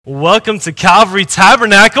Welcome to Calvary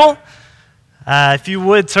Tabernacle. If you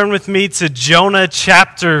would, turn with me to Jonah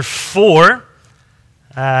chapter 4.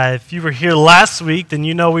 If you were here last week, then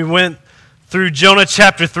you know we went through Jonah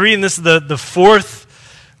chapter 3, and this is the fourth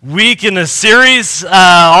week in a series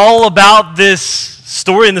all about this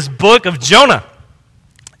story in this book of Jonah.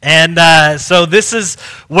 And so this is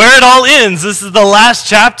where it all ends. This is the last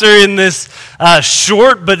chapter in this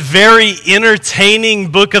short but very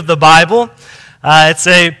entertaining book of the Bible. It's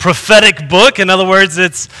a prophetic book. In other words,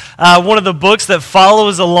 it's one of the books that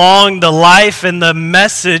follows along the life and the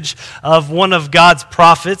message of one of God's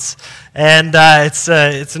prophets. And it's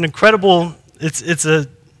an incredible, it's a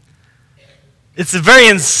very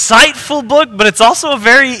insightful book, but it's also a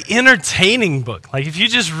very entertaining book. Like if you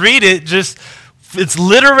just read it, its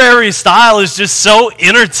literary style is just so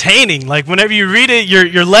entertaining. Like whenever you read it,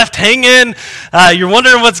 you're left hanging, you're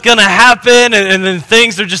wondering what's going to happen, and then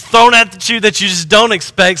things are just thrown at you that you just don't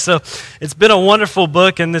expect. So it's been a wonderful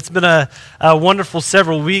book, and it's been a wonderful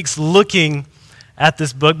several weeks looking at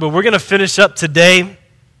this book. But we're going to finish up today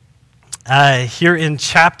here in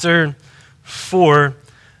chapter 4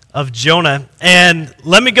 of Jonah. And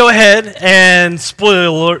let me go ahead and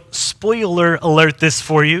spoiler alert this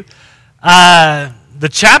for you. The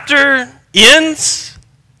chapter ends,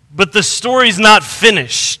 but the story's not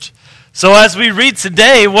finished. So as we read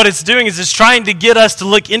today, what it's doing is it's trying to get us to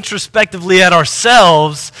look introspectively at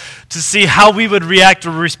ourselves to see how we would react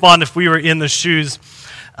or respond if we were in the shoes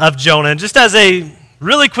of Jonah. And just as a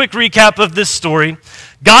really quick recap of this story,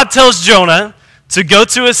 God tells Jonah to go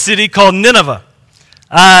to a city called Nineveh.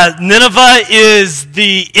 Nineveh is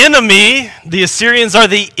the enemy. The Assyrians are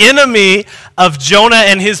the enemy of Jonah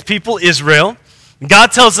and his people Israel.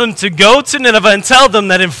 God tells them to go to Nineveh and tell them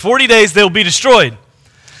that in 40 days they'll be destroyed.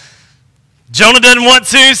 Jonah doesn't want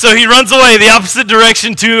to, so he runs away the opposite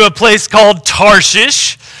direction to a place called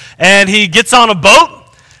Tarshish, and he gets on a boat,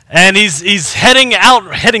 and he's heading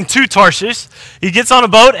to Tarshish. He gets on a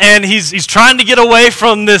boat, and he's trying to get away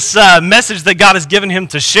from this message that God has given him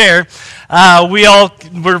to share.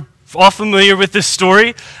 We're all familiar with this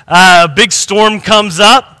story. A big storm comes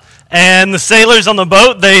up, and the sailors on the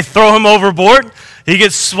boat, they throw him overboard. He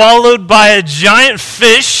gets swallowed by a giant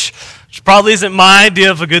fish, which probably isn't my idea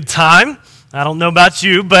of a good time. I don't know about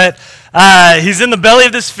you, but he's in the belly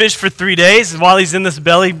of this fish for 3 days. And while he's in this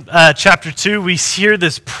belly, chapter 2, we hear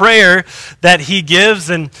this prayer that he gives,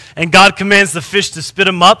 and God commands the fish to spit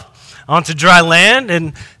him up onto dry land.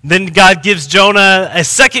 And then God gives Jonah a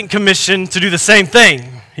second commission to do the same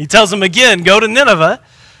thing. He tells him again, go to Nineveh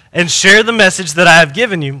and share the message that I have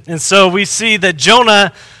given you. And so we see that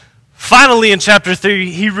Jonah, finally in chapter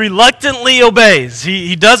 3, he reluctantly obeys.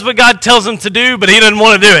 He does what God tells him to do, but he doesn't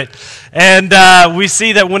want to do it. And we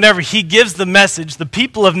see that whenever he gives the message, the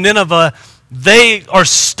people of Nineveh, they are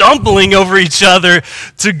stumbling over each other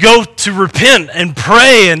to go to repent and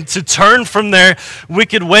pray and to turn from their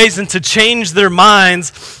wicked ways and to change their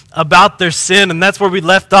minds about their sin. And that's where we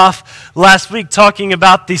left off last week, talking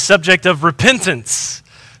about the subject of repentance.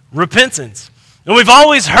 Repentance. And we've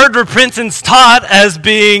always heard repentance taught as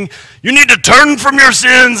being, you need to turn from your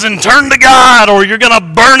sins and turn to God, or you're going to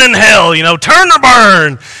burn in hell, turn or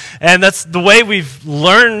burn. And that's the way we've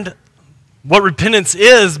learned what repentance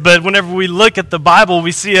is, but whenever we look at the Bible,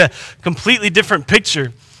 we see a completely different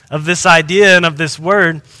picture of this idea and of this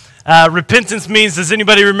word. Repentance means, does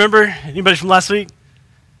anybody remember? Anybody from last week?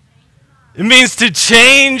 It means to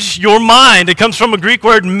change your mind. It comes from a Greek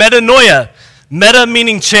word, metanoia. Meta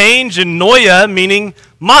meaning change, and noia meaning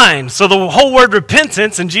mind. So the whole word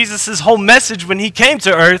repentance, and Jesus' whole message when he came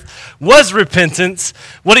to earth was repentance.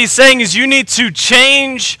 What he's saying is you need to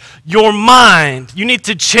change your mind. You need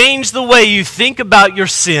to change the way you think about your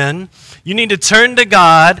sin. You need to turn to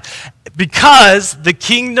God because the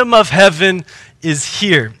kingdom of heaven is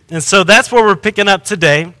here. And so that's where we're picking up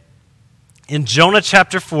today in Jonah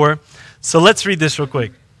chapter 4. So let's read this real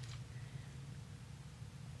quick.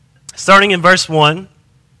 Starting in verse 1,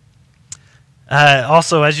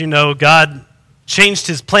 also, as you know, God changed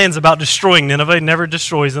his plans about destroying Nineveh. He never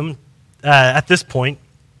destroys them at this point.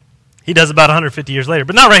 He does about 150 years later,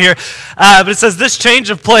 but not right here. But it says, this change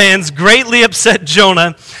of plans greatly upset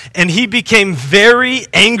Jonah, and he became very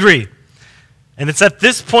angry. And it's at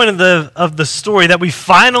this point of the story that we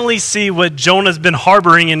finally see what Jonah's been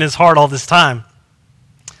harboring in his heart all this time.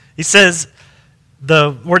 He says,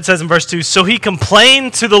 the word says in verse 2, so he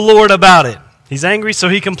complained to the Lord about it. He's angry, so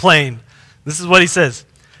he complained. This is what he says.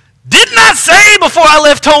 Didn't I say before I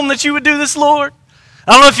left home that you would do this, Lord?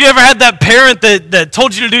 I don't know if you ever had that parent that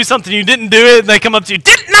told you to do something, you didn't do it, and they come up to you,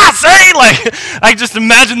 didn't didn't I say? Like, I just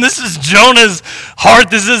imagine this is Jonah's heart,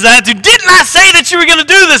 this is his attitude. Didn't I say that you were going to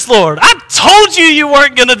do this, Lord? I told you you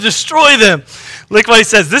weren't going to destroy them. Look what he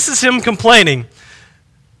says. This is him complaining.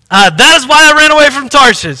 That is why I ran away from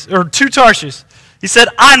Tarshish, or to Tarshish. He said,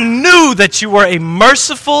 I knew that you were a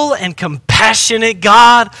merciful and compassionate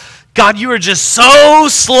God. God, you are just so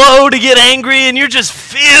slow to get angry, and you're just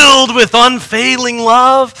filled with unfailing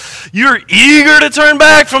love. You're eager to turn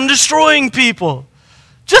back from destroying people.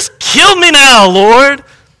 Just kill me now, Lord.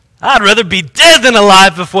 I'd rather be dead than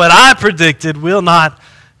alive if what I predicted will not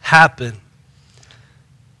happen.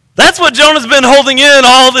 That's what Jonah's been holding in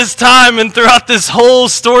all this time and throughout this whole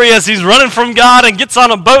story as he's running from God and gets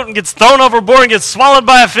on a boat and gets thrown overboard and gets swallowed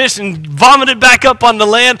by a fish and vomited back up on the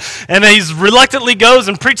land, and he reluctantly goes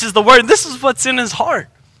and preaches the word. This is what's in his heart.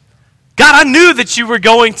 God, I knew that you were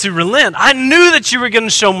going to relent. I knew that you were going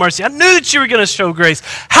to show mercy. I knew that you were going to show grace.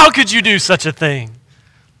 How could you do such a thing?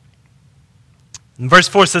 And verse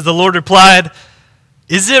 4 says, the Lord replied,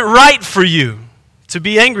 is it right for you to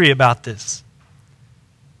be angry about this?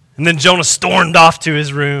 And then Jonah stormed off to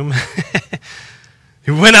his room.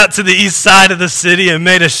 He went out to the east side of the city and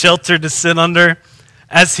made a shelter to sit under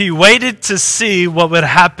as he waited to see what would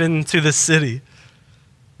happen to the city.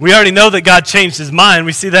 We already know that God changed his mind.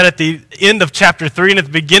 We see that at the end of chapter 3 and at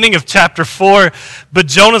the beginning of chapter 4. But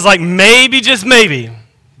Jonah's like, maybe, just maybe,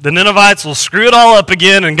 the Ninevites will screw it all up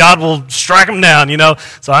again and God will strike them down,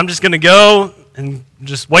 So I'm just going to go and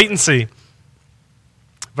just wait and see.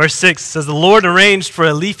 Verse 6 says, the Lord arranged for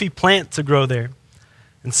a leafy plant to grow there.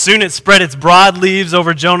 And soon it spread its broad leaves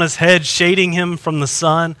over Jonah's head, shading him from the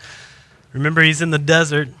sun. Remember, he's in the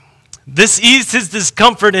desert. This eased his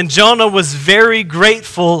discomfort, and Jonah was very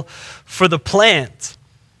grateful for the plant.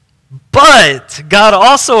 But God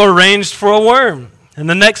also arranged for a worm. And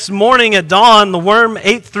the next morning at dawn, the worm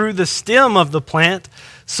ate through the stem of the plant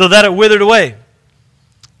so that it withered away.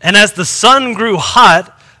 And as the sun grew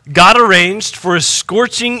hot, God arranged for a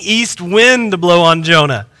scorching east wind to blow on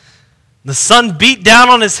Jonah. The sun beat down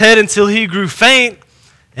on his head until he grew faint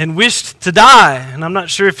and wished to die. And I'm not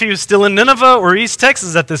sure if he was still in Nineveh or East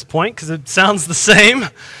Texas at this point, because it sounds the same.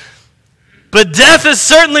 But death is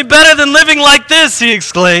certainly better than living like this, he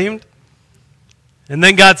exclaimed. And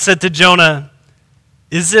then God said to Jonah,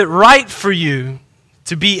 is it right for you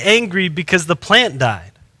to be angry because the plant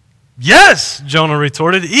died? Yes, Jonah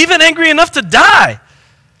retorted, even angry enough to die.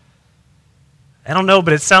 I don't know,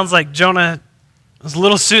 but it sounds like Jonah was a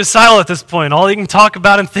little suicidal at this point. All he can talk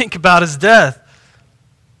about and think about is death.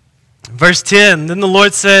 Verse 10, then the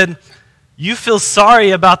Lord said, you feel sorry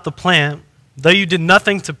about the plant, though you did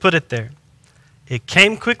nothing to put it there. It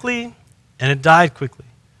came quickly and it died quickly.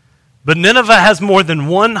 But Nineveh has more than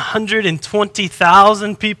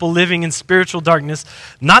 120,000 people living in spiritual darkness,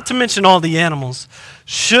 not to mention all the animals.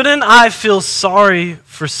 Shouldn't I feel sorry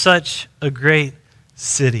for such a great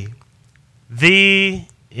city? The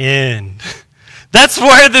end. That's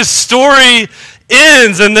where this story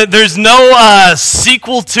ends, and there's no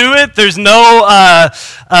sequel to it. There's no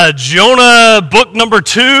Jonah book number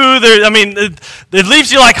 2. It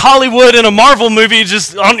leaves you like Hollywood in a Marvel movie,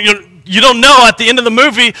 just on you don't know at the end of the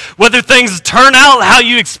movie whether things turn out how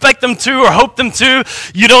you expect them to or hope them to.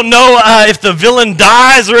 You don't know if the villain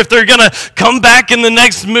dies or if they're going to come back in the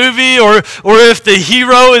next movie or if the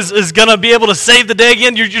hero is going to be able to save the day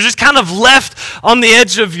again. You're just kind of left on the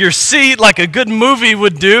edge of your seat like a good movie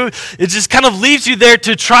would do. It just kind of leaves you there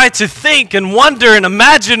to try to think and wonder and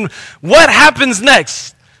imagine what happens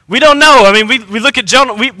next. We don't know. We look at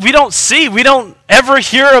Jonah. We don't ever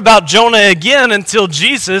hear about Jonah again until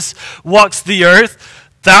Jesus walks the earth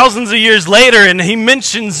thousands of years later, and he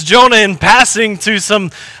mentions Jonah in passing to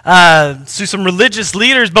some religious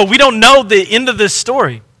leaders, but we don't know the end of this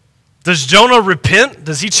story. Does Jonah repent?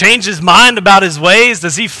 Does he change his mind about his ways?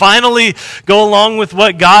 Does he finally go along with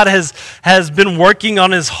what God has been working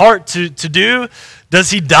on his heart to do? Does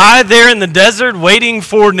he die there in the desert waiting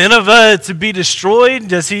for Nineveh to be destroyed?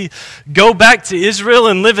 Does he go back to Israel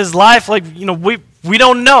and live his life? We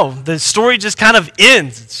don't know. The story just kind of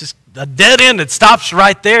ends. It's just a dead end. It stops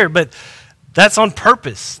right there, but that's on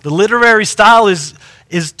purpose. The literary style is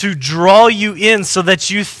to draw you in so that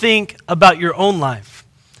you think about your own life.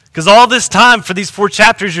 Because all this time for these 4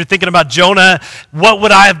 chapters, you're thinking about Jonah. What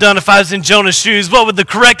would I have done if I was in Jonah's shoes? What would the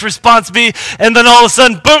correct response be? And then all of a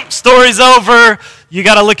sudden, boom, story's over. You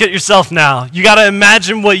got to look at yourself now. You got to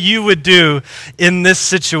imagine what you would do in this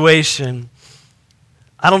situation.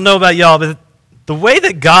 I don't know about y'all, but the way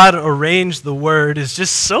that God arranged the word is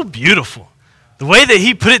just so beautiful. The way that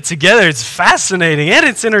he put it together, it's fascinating and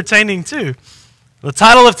it's entertaining too. The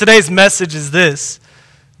title of today's message is this: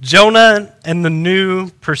 Jonah and the new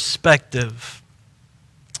perspective.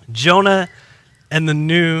 Jonah and the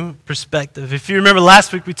new perspective. If you remember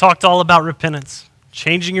last week, we talked all about repentance,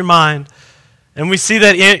 changing your mind. And we see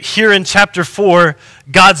that here in chapter 4,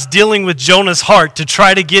 God's dealing with Jonah's heart to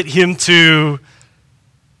try to get him to...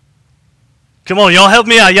 Come on, y'all help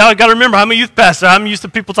me out. Y'all got to remember, I'm a youth pastor. I'm used to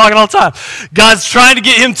people talking all the time. God's trying to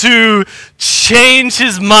get him to change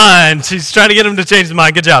his mind. He's trying to get him to change his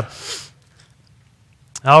mind. Good job.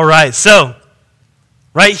 All right, so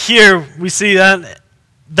right here we see that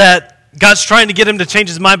God's trying to get him to change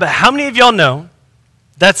his mind, but how many of y'all know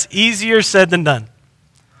that's easier said than done?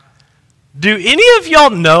 Do any of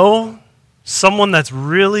y'all know someone that's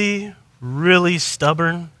really, really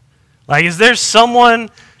stubborn? Like, is there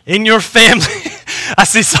someone in your family? I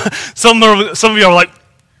see some of y'all are like,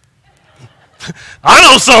 I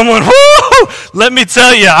know someone. Woo! Let me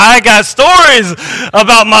tell you, I got stories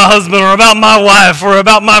about my husband or about my wife or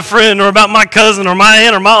about my friend or about my cousin or my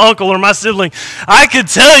aunt or my uncle or my sibling. I could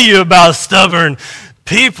tell you about stubborn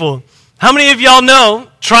people. How many of y'all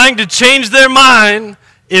know trying to change their mind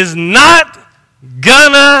is not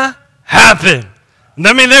gonna happen?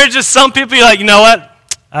 I mean, there are just some people you're like, you know what?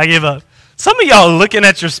 I give up. Some of y'all are looking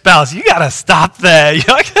at your spouse. You gotta stop that.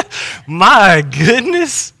 You're like, my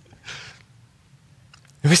goodness.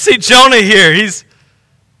 We see Jonah here. He's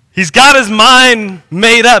got his mind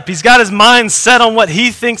made up. He's got his mind set on what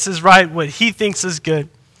he thinks is right, what he thinks is good.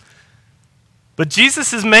 But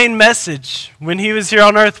Jesus' main message when he was here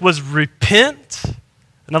on earth was repent.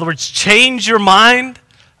 In other words, change your mind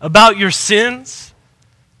about your sins.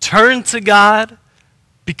 Turn to God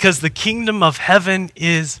because the kingdom of heaven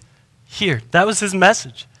is here. That was his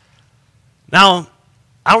message. Now,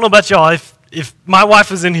 I don't know about y'all. If my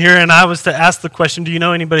wife was in here and I was to ask the question, do you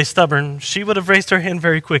know anybody stubborn? She would have raised her hand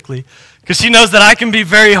very quickly because she knows that I can be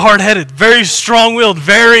very hard-headed, very strong-willed,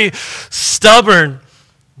 very stubborn.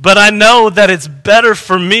 But I know that it's better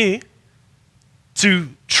for me to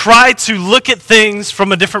try to look at things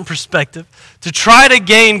from a different perspective, to try to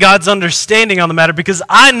gain God's understanding on the matter because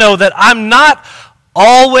I know that I'm not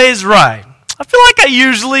always right. I feel like I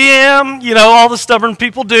usually am. You know, all the stubborn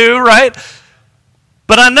people do, right?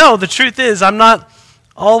 But I know the truth is I'm not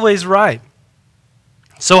always right.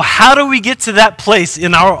 So how do we get to that place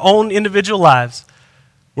in our own individual lives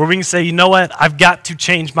where we can say, you know what, I've got to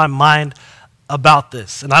change my mind about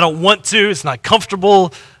this. And I don't want to. It's not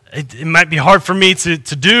comfortable. It might be hard for me to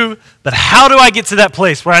do. But how do I get to that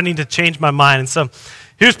place where I need to change my mind? And so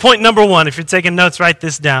here's point number 1. If you're taking notes, write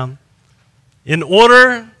this down. In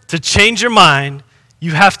order to change your mind,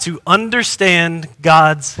 you have to understand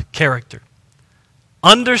God's character.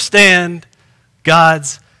 Understand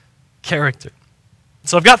God's character.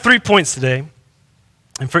 So I've got 3 points today.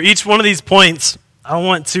 And for each one of these points, I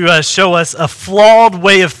want to show us a flawed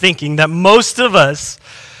way of thinking that most of us,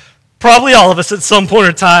 probably all of us at some point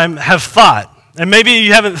in time, have thought. And maybe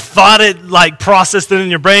you haven't thought it, like processed it in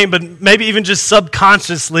your brain, but maybe even just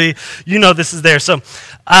subconsciously, you know this is there. So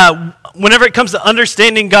whenever it comes to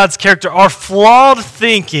understanding God's character, our flawed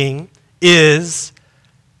thinking is,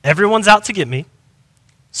 everyone's out to get me,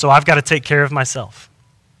 so I've got to take care of myself.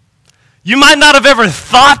 You might not have ever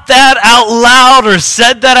thought that out loud or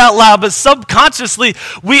said that out loud, but subconsciously,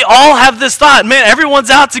 we all have this thought, man, everyone's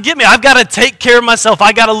out to get me. I've got to take care of myself.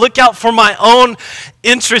 I got to look out for my own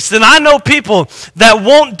interests. And I know people that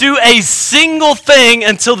won't do a single thing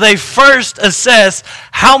until they first assess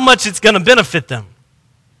how much it's going to benefit them.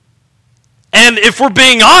 And if we're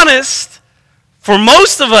being honest, for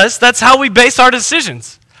most of us, that's how we base our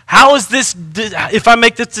decisions. How is this, if I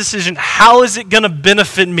make this decision, how is it going to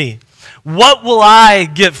benefit me? What will I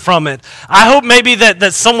get from it? I hope maybe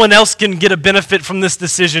that someone else can get a benefit from this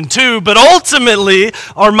decision too, but ultimately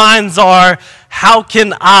our minds are, how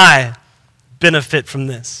can I benefit from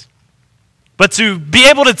this? But to be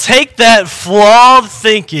able to take that flawed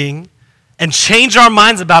thinking and change our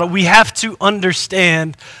minds about it, we have to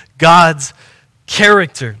understand God's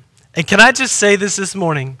character. And can I just say this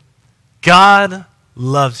morning? God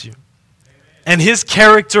loves you. And his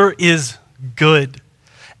character is good.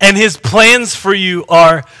 And his plans for you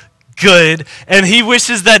are good. And he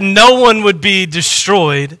wishes that no one would be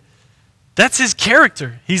destroyed. That's his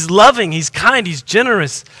character. He's loving, he's kind, he's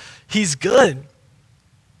generous, he's good.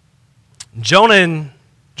 Jonah in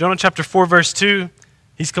Jonah chapter 4, verse 2,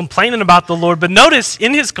 he's complaining about the Lord. But notice,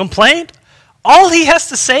 in his complaint, all he has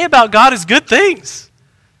to say about God is good things.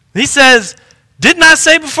 He says, didn't I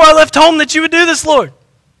say before I left home that you would do this, Lord?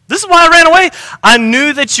 This is why I ran away. I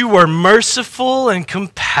knew that you were merciful and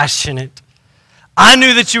compassionate. I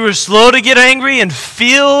knew that you were slow to get angry and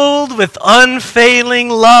filled with unfailing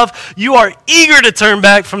love. You are eager to turn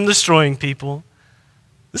back from destroying people.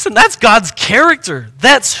 Listen, that's God's character.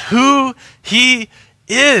 That's who he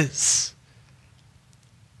is.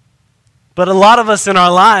 But a lot of us in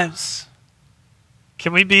our lives,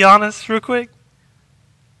 can we be honest real quick?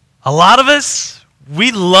 A lot of us,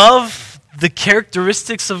 we love the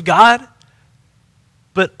characteristics of God,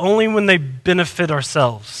 but only when they benefit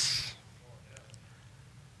ourselves.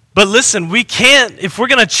 But listen, we can't, if we're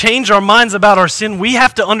going to change our minds about our sin, we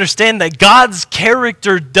have to understand that God's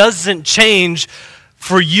character doesn't change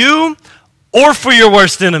for you or for your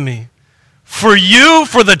worst enemy. For you,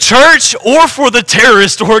 for the church, or for the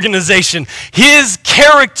terrorist organization. His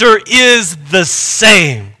character is the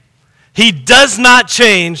same. He does not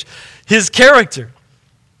change his character.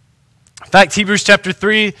 In fact, Hebrews chapter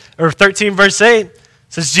 3 or 13 verse 8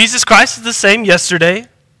 says Jesus Christ is the same yesterday,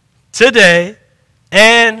 today,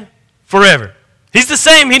 and forever. He's the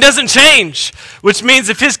same. He doesn't change, which means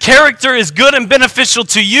if his character is good and beneficial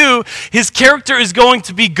to you, his character is going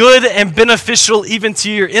to be good and beneficial even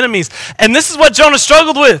to your enemies. And this is what Jonah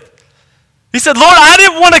struggled with. He said, Lord, I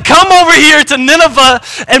didn't want to come over here to Nineveh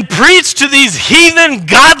and preach to these heathen,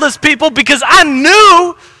 godless people because I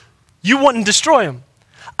knew you wouldn't destroy them.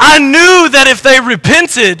 I knew that if they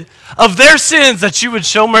repented of their sins, that you would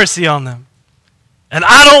show mercy on them. And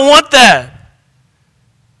I don't want that.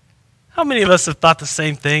 How many of us have thought the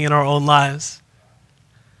same thing in our own lives?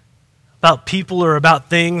 About people or about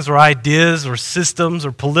things or ideas or systems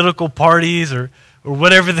or political parties or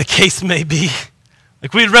whatever the case may be.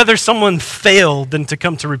 Like we'd rather someone fail than to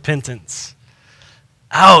come to repentance.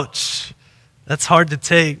 Ouch. That's hard to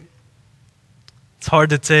take. It's hard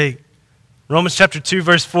to take. Romans chapter 2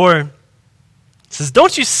 verse 4 says,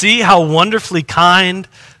 don't you see how wonderfully kind,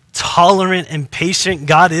 tolerant, and patient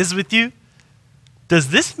God is with you? Does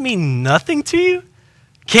this mean nothing to you?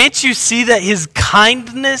 Can't you see that his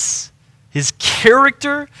kindness, his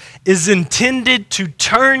character, is intended to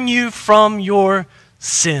turn you from your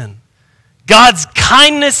sin? God's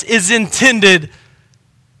kindness is intended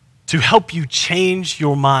to help you change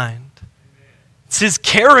your mind. It's his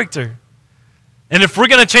character. And if we're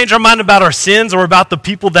going to change our mind about our sins or about the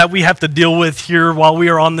people that we have to deal with here while we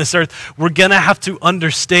are on this earth, we're going to have to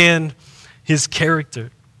understand his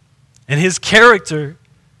character. And his character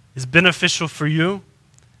is beneficial for you,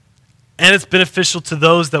 and it's beneficial to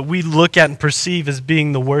those that we look at and perceive as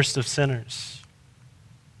being the worst of sinners.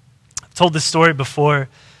 I've told this story before,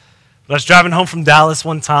 but I was driving home from Dallas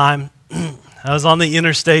one time. I was on the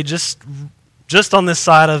interstate just on this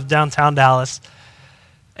side of downtown Dallas.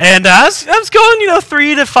 And I was going,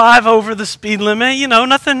 3 to 5 over the speed limit,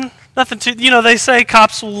 nothing too, they say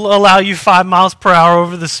cops will allow you 5 miles per hour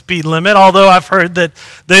over the speed limit, although I've heard that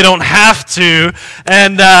they don't have to,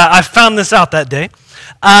 and I found this out that day.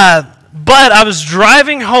 But I was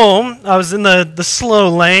driving home, I was in the slow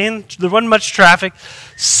lane, there wasn't much traffic.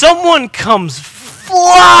 Someone comes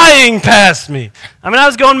flying past me. I mean, I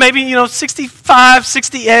was going maybe, 65,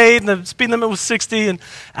 68, and the speed limit was 60, and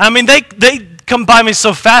I mean, they come by me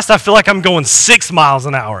so fast, I feel like I'm going 6 miles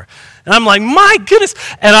an hour. And I'm like, my goodness.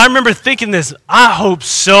 And I remember thinking this, I hope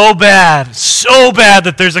so bad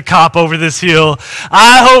that there's a cop over this hill.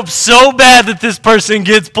 I hope so bad that this person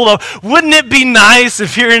gets pulled over. Wouldn't it be nice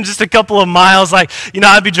if here in just a couple of miles, I'd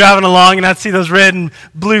be driving along and I'd see those red and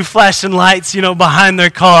blue flashing lights, behind their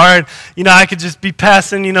car. And, I could just be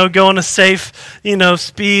passing, going a safe,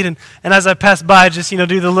 speed. And as I pass by, just,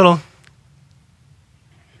 do the little...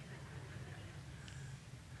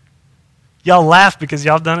 Y'all laugh because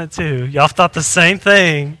y'all done it too. Y'all thought the same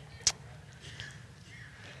thing.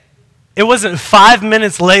 It wasn't 5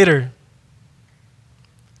 minutes later.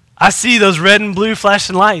 I see those red and blue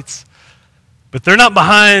flashing lights, but they're not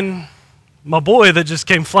behind my boy that just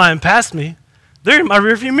came flying past me. They're in my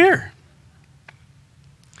rearview mirror.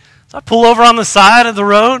 So I pull over on the side of the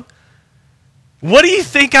road. What do you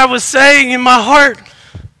think I was saying in my heart?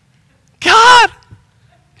 God,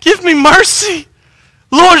 give me mercy.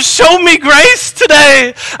 Lord, show me grace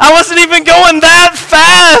today. I wasn't even going that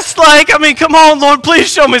fast. Come on, Lord,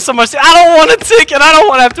 please show me some mercy. I don't want a ticket. I don't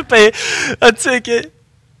want to have to pay a ticket.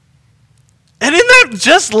 And isn't that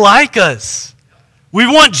just like us? We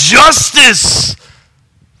want justice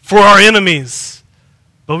for our enemies,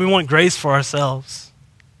 but we want grace for ourselves.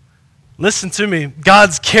 Listen to me.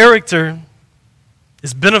 God's character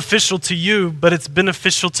is beneficial to you, but it's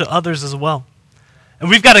beneficial to others as well. And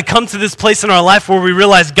we've got to come to this place in our life where we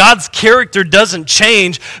realize God's character doesn't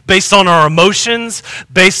change based on our emotions,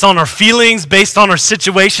 based on our feelings, based on our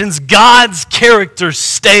situations. God's character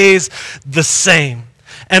stays the same.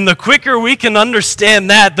 And the quicker we can understand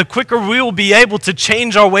that, the quicker we will be able to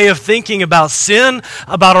change our way of thinking about sin,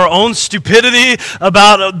 about our own stupidity,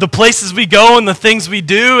 about the places we go and the things we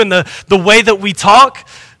do and the way that we talk,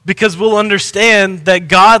 because we'll understand that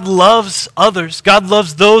God loves others. God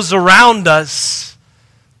loves those around us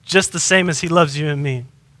just the same as he loves you and me.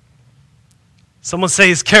 Someone say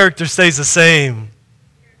his character stays the same.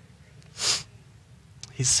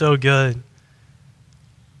 He's so good.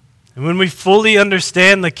 And when we fully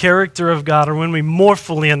understand the character of God, or when we more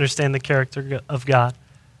fully understand the character of God,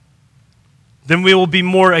 then we will be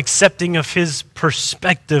more accepting of his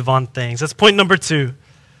perspective on things. That's point number 2.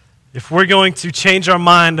 If we're going to change our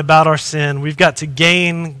mind about our sin, we've got to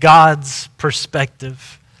gain God's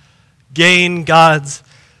perspective. Gain God's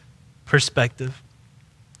perspective.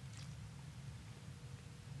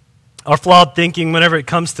 Our flawed thinking, whenever it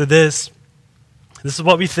comes to this is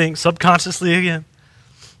what we think subconsciously again.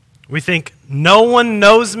 We think, no one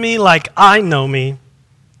knows me like I know me,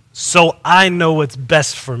 so I know what's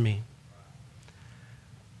best for me.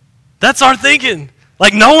 That's our thinking.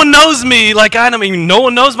 Like, no one knows me like I know me. No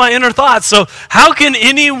one knows my inner thoughts. So how can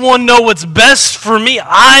anyone know what's best for me?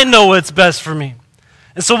 I know what's best for me.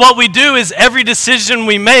 And so what we do is every decision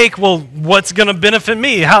we make, well, what's going to benefit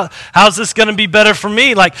me? How's this going to be better for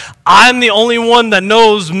me? Like, I'm the only one that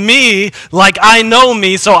knows me like I know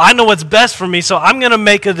me, so I know what's best for me, so I'm going to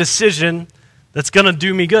make a decision that's going to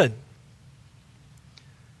do me good.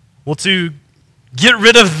 Well, to get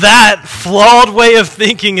rid of that flawed way of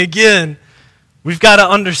thinking again, we've got to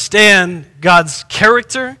understand God's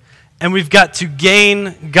character, and we've got to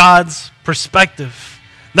gain God's perspective.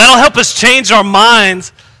 That'll help us change our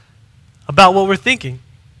minds about what we're thinking.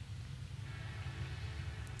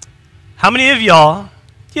 How many of y'all,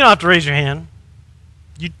 you don't have to raise your hand.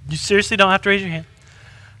 You seriously don't have to raise your hand.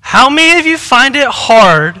 How many of you find it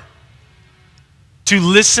hard to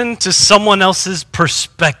listen to someone else's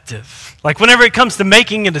perspective? Like whenever it comes to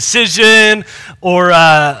making a decision or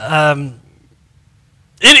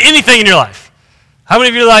anything in your life. How many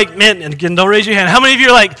of you are like, man, and again, don't raise your hand. How many of you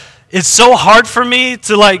are like, it's so hard for me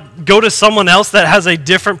to like go to someone else that has a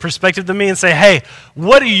different perspective than me and say, hey,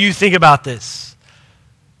 what do you think about this?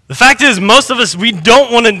 The fact is, most of us, we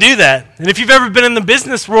don't want to do that. And if you've ever been in the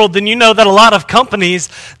business world, then you know that a lot of companies,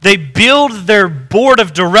 they build their board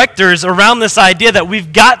of directors around this idea that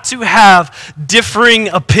we've got to have differing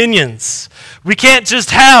opinions. We can't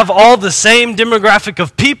just have all the same demographic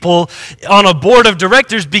of people on a board of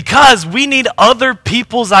directors because we need other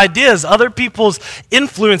people's ideas, other people's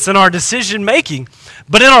influence in our decision making.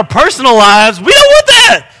 But in our personal lives, we don't want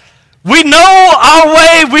that. We know our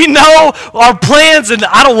way, we know our plans, and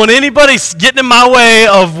I don't want anybody getting in my way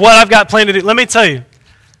of what I've got planned to do. Let me tell you,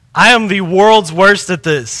 I am the world's worst at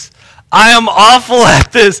this. I am awful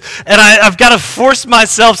at this, and I've got to force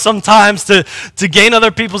myself sometimes to gain other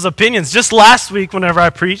people's opinions. Just last week, whenever I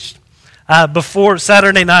preached, before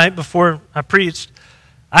Saturday night, before I preached,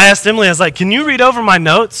 I asked Emily, I was like, can you read over my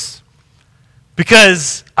notes?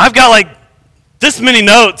 Because I've got like this many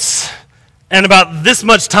notes and about this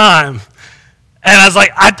much time. And I was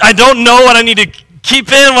like, I don't know what I need to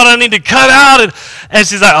keep in, what I need to cut out. And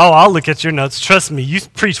she's like, oh, I'll look at your notes. Trust me, you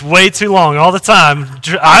preach way too long all the time.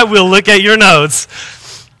 I will look at your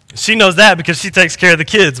notes. She knows that because she takes care of the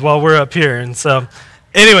kids while we're up here. And so,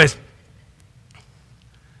 anyways,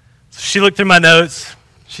 she looked through my notes.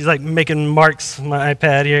 She's like making marks on my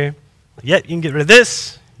iPad here. Yeah, you can get rid of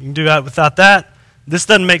this. You can do that without that. This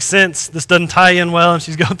doesn't make sense. This doesn't tie in well. And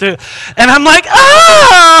she's going through it. And I'm like,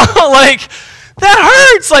 oh, like,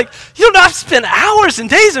 that hurts. Like, you know, I've spent hours and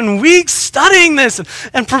days and weeks studying this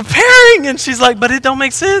and preparing. And she's like, but it don't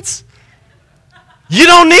make sense. You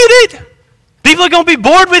don't need it. People are going to be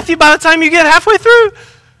bored with you by the time you get halfway through.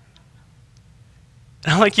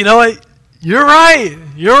 And I'm like, you know what? You're right.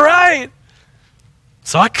 You're right.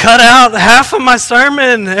 So I cut out half of my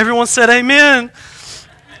sermon. Everyone said amen.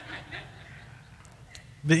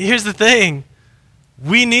 But here's the thing.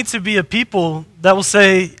 We need to be a people that will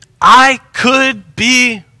say, I could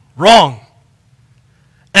be wrong.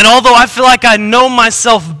 And although I feel like I know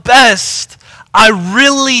myself best, I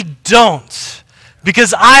really don't.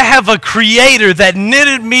 Because I have a creator that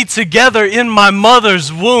knitted me together in my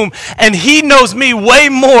mother's womb, and he knows me way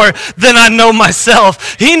more than I know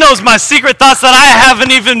myself. He knows my secret thoughts that I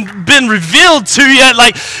haven't even been revealed to yet.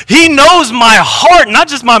 Like, he knows my heart, not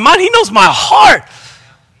just my mind, he knows my heart.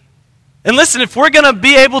 And listen, if we're going to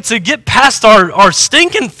be able to get past our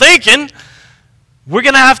stinking thinking, we're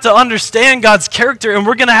going to have to understand God's character, and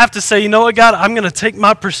we're going to have to say, you know what, God, I'm going to take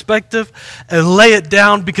my perspective and lay it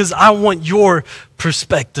down because I want your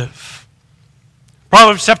perspective.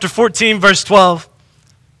 Proverbs chapter 14, verse 12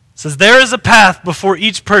 says, there is a path before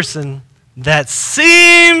each person that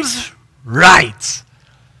seems right,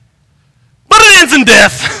 but it ends in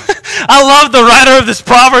death. I love the writer of this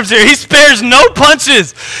Proverbs here. He spares no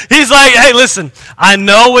punches. He's like, hey, listen, I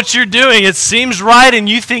know what you're doing. It seems right, and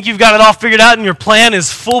you think you've got it all figured out, and your plan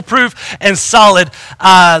is foolproof and solid,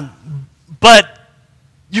 but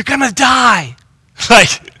you're going to die.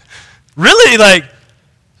 Like, really? Like,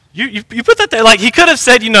 you put that there. Like, he could have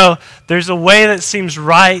said, there's a way that seems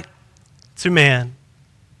right to man,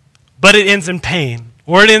 but it ends in pain,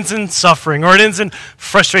 or it ends in suffering, or it ends in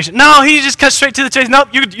frustration. No, he just cut straight to the chase. Nope,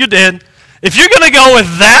 you're dead. If you're going to go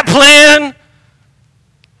with that plan,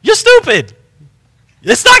 you're stupid.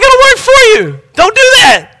 It's not going to work for you. Don't do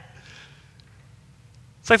that.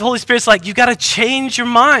 It's like the Holy Spirit's like, you got to change your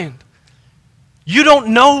mind. You don't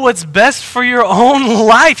know what's best for your own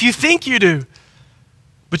life. You think you do.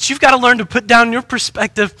 But you've got to learn to put down your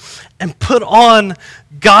perspective and put on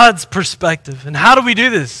God's perspective. And how do we do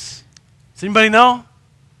this? Does anybody know?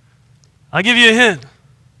 I'll give you a hint.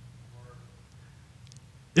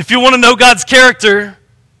 If you want to know God's character,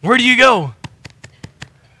 where do you go?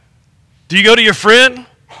 Do you go to your friend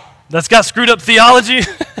that's got screwed up theology?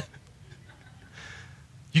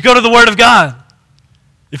 You go to the Word of God.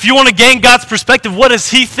 If you want to gain God's perspective, what does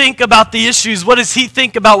He think about the issues? What does He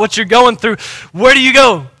think about what you're going through? Where do you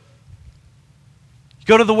go? You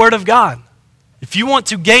go to the Word of God. If you want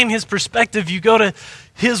to gain His perspective, you go to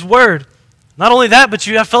His Word. Not only that, but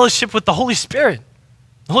you have fellowship with the Holy Spirit.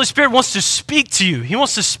 The Holy Spirit wants to speak to you. He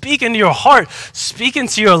wants to speak into your heart, speak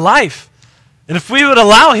into your life. And if we would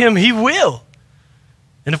allow Him, He will.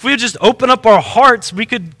 And if we would just open up our hearts, we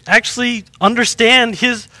could actually understand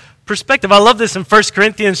His perspective. I love this in 1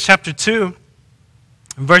 Corinthians chapter 2,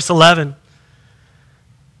 verse 11. It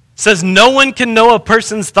says, no one can know a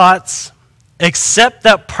person's thoughts except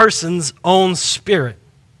that person's own spirit.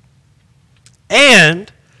 And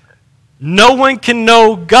no one can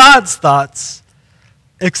know God's thoughts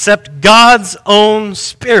except God's own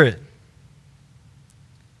spirit.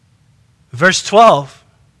 Verse 12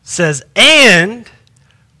 says, and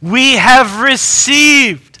we have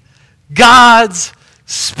received God's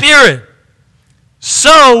Spirit,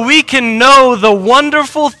 so we can know the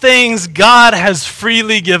wonderful things God has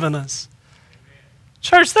freely given us.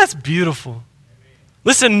 Church, that's beautiful.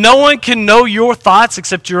 Listen, no one can know your thoughts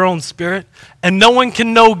except your own spirit, and no one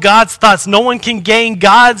can know God's thoughts. No one can gain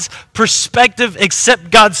God's perspective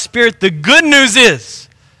except God's Spirit. The good news is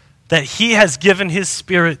that He has given His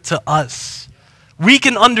Spirit to us. We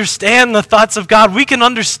can understand the thoughts of God. We can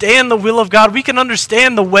understand the will of God. We can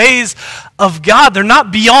understand the ways of God. They're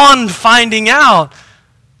not beyond finding out.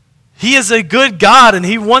 He is a good God, and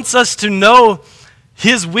He wants us to know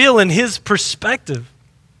His will and His perspective.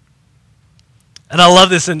 And I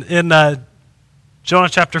love this in Jonah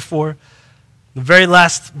chapter 4, the very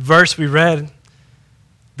last verse we read.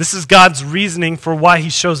 This is God's reasoning for why He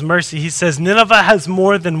shows mercy. He says, Nineveh has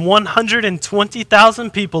more than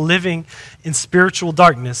 120,000 people living in spiritual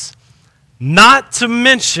darkness, not to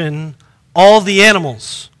mention all the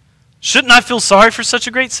animals. Shouldn't I feel sorry for such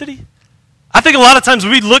a great city? I think a lot of times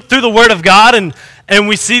we look through the Word of God and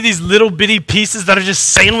we see these little bitty pieces that are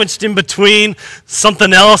just sandwiched in between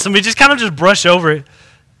something else, and we just kind of just brush over it.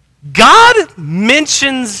 God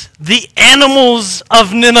mentions the animals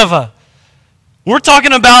of Nineveh. We're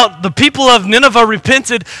talking about the people of Nineveh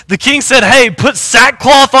repented. The king said, hey, put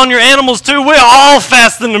sackcloth on your animals too. We're all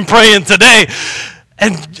fasting and praying today.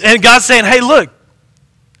 And God's saying, hey, look,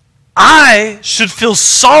 I should feel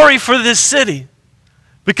sorry for this city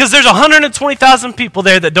because there's 120,000 people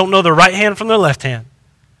there that don't know their right hand from their left hand.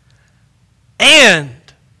 And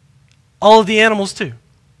all of the animals too.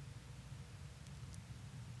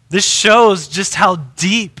 This shows just how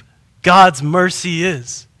deep God's mercy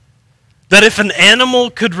is. That if an animal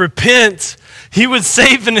could repent, He would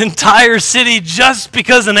save an entire city just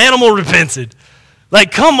because an animal repented.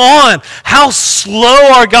 Like, come on, how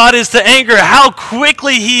slow our God is to anger, how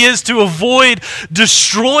quickly He is to avoid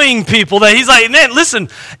destroying people. That He's like, man, listen,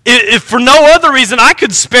 if for no other reason, I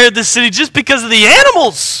could spare this city just because of the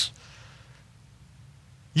animals.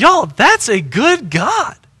 Y'all, that's a good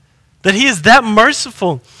God. That He is that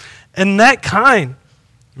merciful and that kind.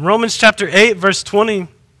 In Romans chapter 8, verse 20,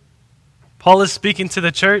 Paul is speaking to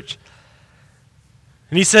the church,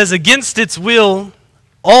 and he says, against its will,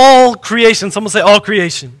 all creation, someone say all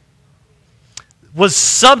creation, was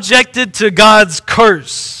subjected to God's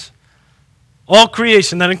curse. All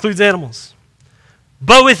creation, that includes animals.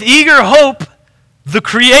 But with eager hope, the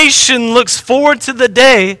creation looks forward to the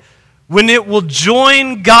day when it will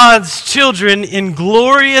join God's children in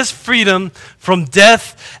glorious freedom from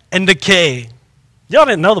death and decay. Y'all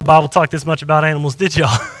didn't know the Bible talked this much about animals, did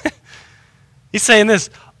y'all? He's saying this,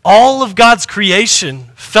 all of God's creation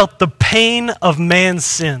felt the pain of man's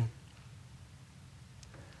sin.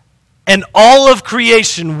 And all of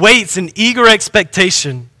creation waits in eager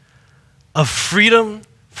expectation of freedom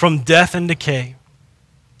from death and decay.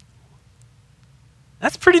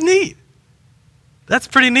 That's pretty neat. That's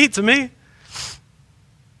pretty neat to me.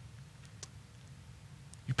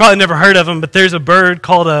 You probably never heard of them, but there's a bird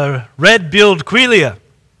called a red-billed quelea.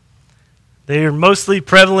 They are mostly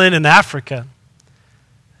prevalent in Africa.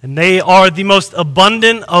 And they are the most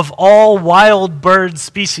abundant of all wild bird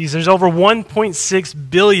species. There's over 1.6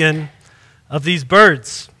 billion of these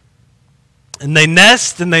birds. And they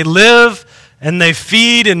nest and they live and they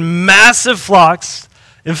feed in massive flocks.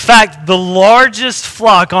 In fact, the largest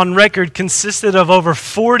flock on record consisted of over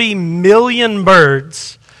 40 million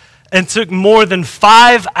birds and took more than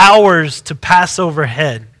 5 hours to pass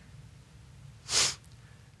overhead.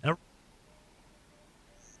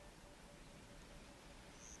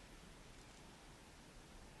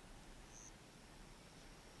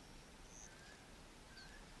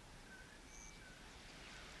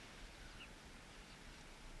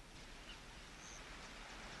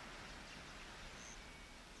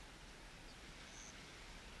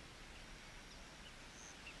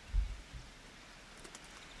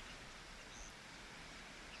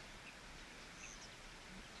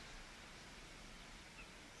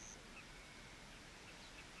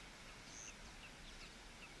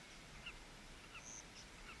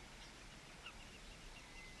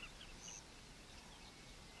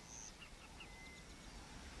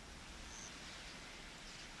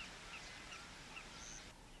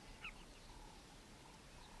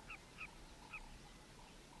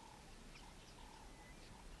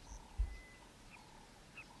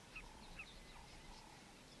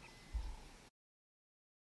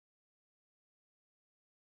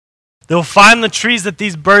 They'll find the trees that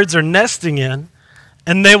these birds are nesting in,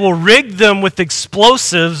 and they will rig them with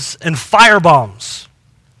explosives and fire bombs.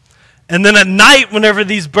 And then at night, whenever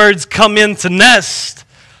these birds come in to nest,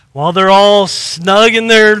 while they're all snug in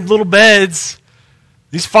their little beds,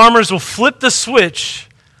 these farmers will flip the switch,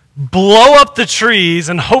 blow up the trees,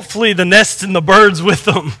 and hopefully the nest and the birds with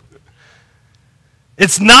them.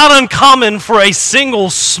 It's not uncommon for a single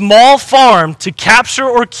small farm to capture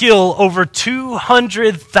or kill over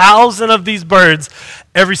 200,000 of these birds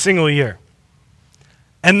every single year.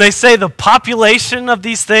 And they say the population of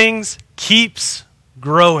these things keeps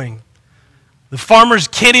growing. The farmers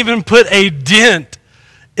can't even put a dent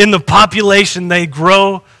in the population. They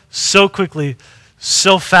grow so quickly,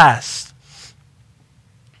 so fast.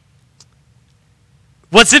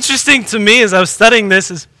 What's interesting to me as I was studying this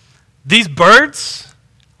is these birds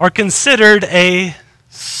are considered a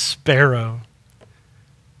sparrow.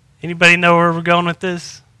 Anybody know where we're going with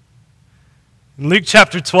this? In Luke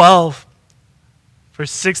chapter 12, verse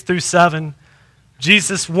 6 through 7,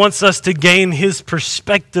 Jesus wants us to gain his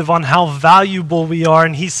perspective on how valuable we are,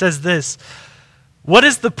 and he says this, "What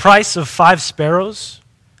is the price of 5 sparrows?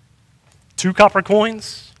 2 copper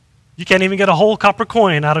coins? You can't even get a whole copper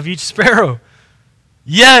coin out of each sparrow.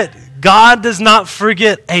 Yet God does not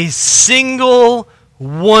forget a single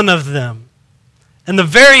one of them. And the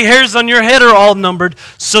very hairs on your head are all numbered,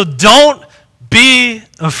 so don't be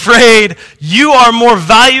afraid. You are more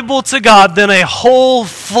valuable to God than a whole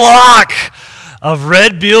flock of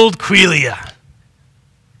red-billed quelea."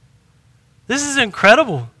 This is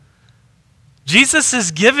incredible. Jesus is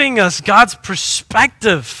giving us God's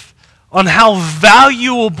perspective on how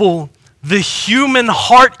valuable the human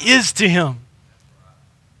heart is to him.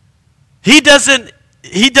 He doesn't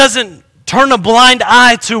turn a blind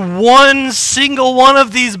eye to one single one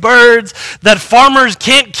of these birds that farmers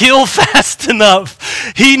can't kill fast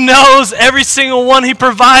enough. He knows every single one. He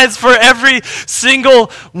provides for every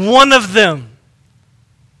single one of them.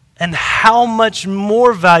 And how much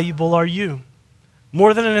more valuable are you?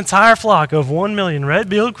 More than an entire flock of 1 million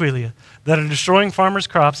red-billed quelea that are destroying farmers'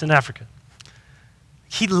 crops in Africa.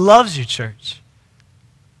 He loves you, church.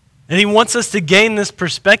 And he wants us to gain this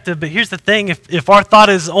perspective. But here's the thing. If our thought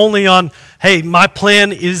is only on, hey, my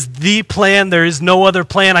plan is the plan, there is no other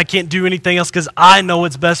plan, I can't do anything else because I know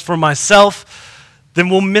what's best for myself, then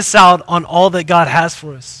we'll miss out on all that God has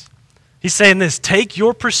for us. He's saying this, take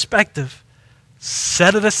your perspective,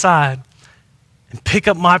 set it aside, and pick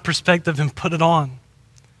up my perspective and put it on.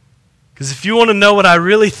 Because if you want to know what I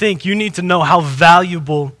really think, you need to know how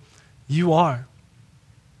valuable you are.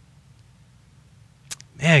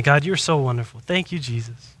 Man, God, you're so wonderful. Thank you,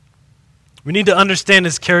 Jesus. We need to understand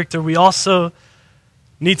his character. We also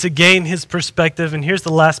need to gain his perspective. And here's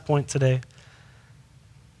the last point today.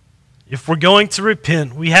 if we're going to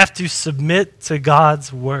repent, we have to submit to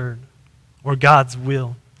God's word or God's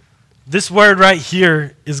will. This word right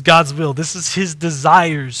here is God's will. This is his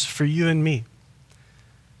desires for you and me.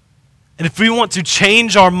 And if we want to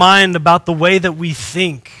change our mind about the way that we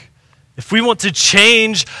think, if we want to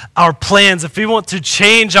change our plans, if we want to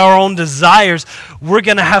change our own desires, we're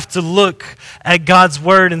going to have to look at God's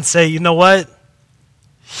word and say, you know what?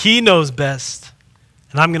 He knows best,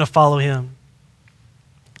 and I'm going to follow him.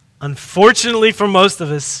 Unfortunately for most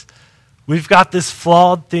of us, we've got this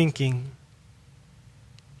flawed thinking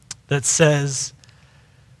that says,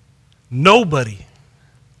 nobody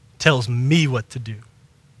tells me what to do.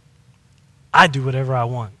 I do whatever I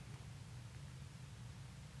want.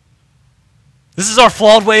 This is our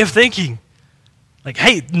flawed way of thinking. Like,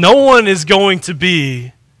 hey, no one is going to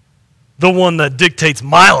be the one that dictates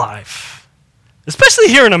my life. Especially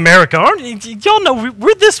here in America. Y'all know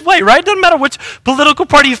we're this way, right? Doesn't matter which political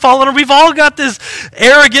party you fall under. We've all got this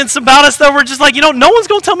arrogance about us that we're just like, no one's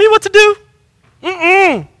going to tell me what to do.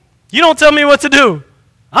 You don't tell me what to do.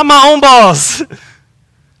 I'm my own boss.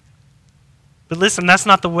 But listen, that's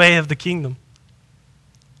not the way of the kingdom.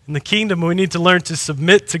 In the kingdom, we need to learn to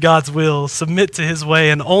submit to God's will, submit to his way,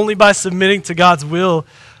 and only by submitting to God's will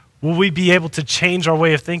we be able to change our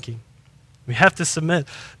way of thinking. We have to submit.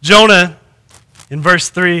 Jonah, in verse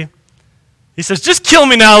 3, he says, just kill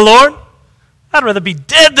me now, Lord. I'd rather be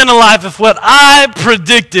dead than alive if what I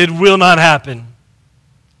predicted will not happen.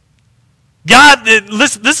 God,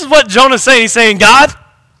 listen, this is what Jonah's saying. He's saying, God,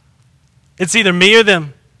 it's either me or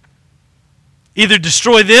them. Either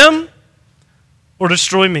destroy them or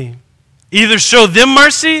destroy me. Either show them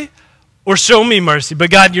mercy or show me mercy. But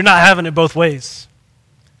God, you're not having it both ways.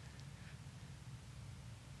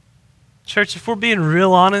 Church, if we're being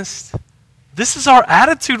real honest, this is our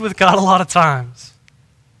attitude with God a lot of times.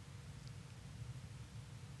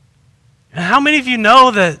 And how many of you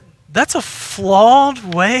know that that's a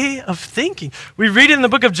flawed way of thinking? We read it in the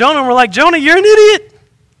book of Jonah and we're like, Jonah, you're an idiot.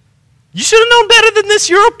 You should have known better than this.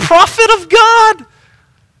 You're a prophet of God.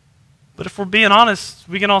 But if we're being honest,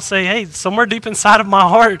 we can all say, hey, somewhere deep inside of my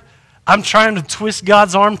heart, I'm trying to twist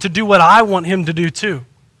God's arm to do what I want him to do too.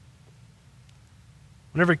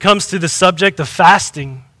 Whenever it comes to the subject of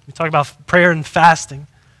fasting, we talk about prayer and fasting.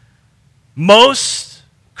 Most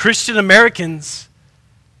Christian Americans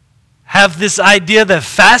have this idea that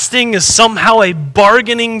fasting is somehow a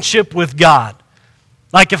bargaining chip with God.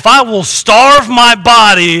 Like if I will starve my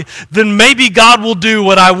body, then maybe God will do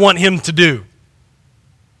what I want him to do.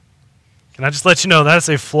 Can I just let you know that's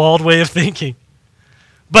a flawed way of thinking?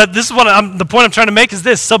 But this is what the point I'm trying to make is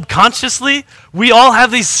this. Subconsciously, we all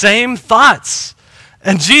have these same thoughts.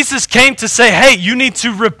 And Jesus came to say, hey, you need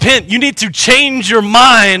to repent. You need to change your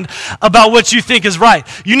mind about what you think is right.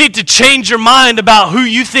 You need to change your mind about who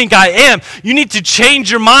you think I am. You need to change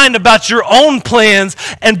your mind about your own plans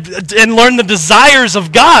and learn the desires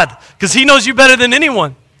of God, because he knows you better than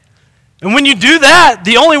anyone. And when you do that,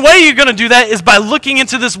 the only way you're going to do that is by looking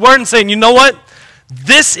into this word and saying, you know what?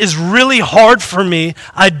 This is really hard for me.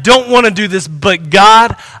 I don't want to do this, but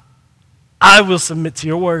God, I will submit to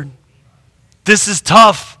your word. This is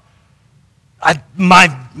tough.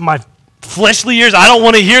 My fleshly ears, I don't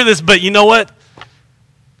want to hear this, but you know what?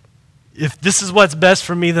 If this is what's best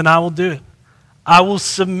for me, then I will do it. I will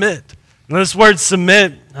submit. Now, this word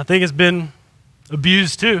submit, I think has been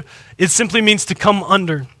abused too. It simply means to come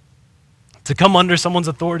under someone's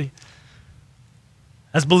authority.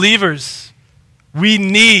 As believers, we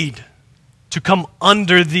need to come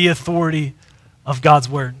under the authority of God's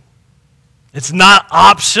word. It's not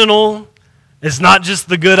optional. It's not just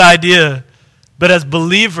the good idea, but as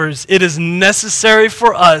believers, it is necessary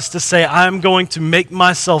for us to say, I'm going to make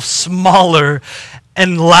myself smaller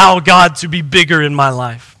and allow God to be bigger in my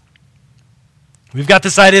life. We've got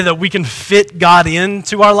this idea that we can fit God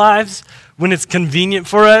into our lives when it's convenient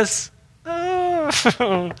for us.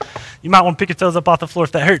 You might want to pick your toes up off the floor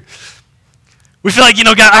if that hurt. We feel like,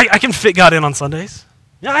 God, I can fit God in on Sundays.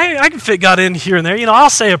 Yeah, I can fit God in here and there.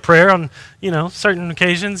 I'll say a prayer on, certain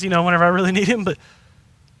occasions, whenever I really need him. But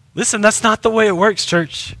listen, that's not the way it works,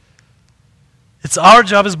 church. It's our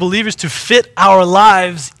job as believers to fit our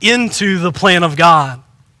lives into the plan of God.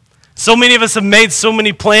 So many of us have made so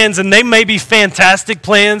many plans, and they may be fantastic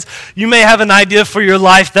plans. You may have an idea for your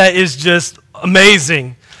life that is just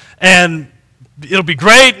amazing. And it'll be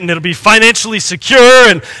great, and it'll be financially secure,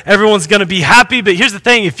 and everyone's going to be happy. But here's the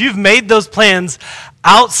thing. If you've made those plans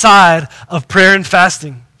outside of prayer and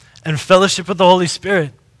fasting and fellowship with the Holy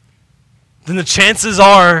Spirit, then the chances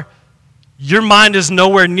are your mind is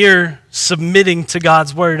nowhere near submitting to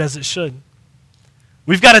God's word as it should.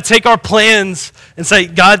 We've got to take our plans and say,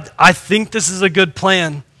 God, I think this is a good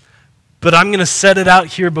plan, but I'm going to set it out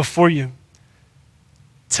here before you.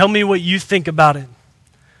 Tell me what you think about it.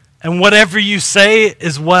 And whatever you say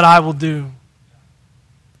is what I will do.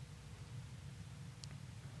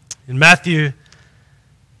 In Matthew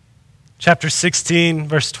chapter 16,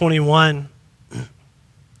 verse 21, it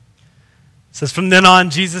says, from then on,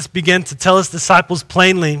 Jesus began to tell his disciples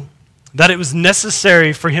plainly that it was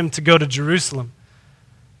necessary for him to go to Jerusalem.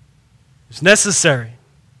 It was necessary.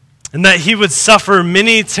 And that he would suffer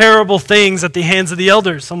many terrible things at the hands of the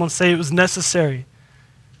elders. Someone say it was necessary.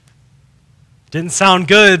 Didn't sound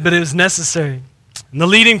good, but it was necessary. And the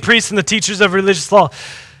leading priests and the teachers of religious law,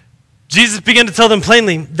 Jesus began to tell them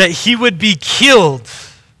plainly that he would be killed.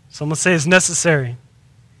 Someone say it's necessary.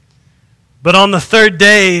 But on the third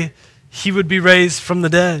day, he would be raised from the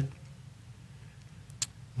dead.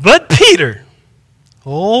 But Peter,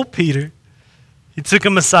 Peter, he took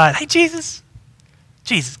him aside. Hey, Jesus,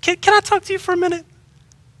 can I talk to you for a minute?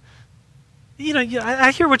 You know,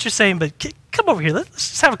 I hear what you're saying, but come over here. Let's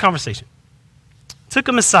just have a conversation. Took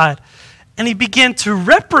him aside, and he began to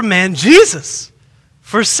reprimand Jesus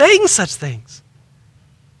for saying such things.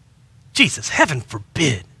 Jesus, heaven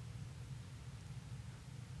forbid.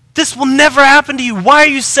 This will never happen to you. Why are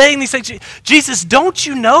you saying these things? Jesus, don't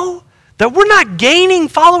you know that we're not gaining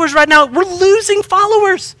followers right now? We're losing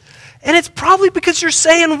followers. And it's probably because you're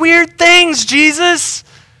saying weird things, Jesus.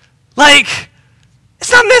 Like,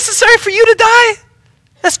 it's not necessary for you to die.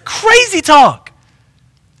 That's crazy talk.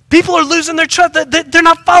 People are losing their trust. They're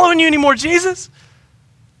not following you anymore, Jesus.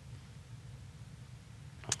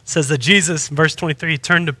 It says that Jesus, in verse 23,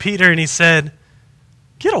 turned to Peter and he said,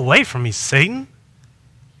 get away from me, Satan.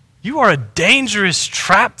 You are a dangerous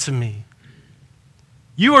trap to me.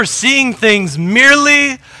 You are seeing things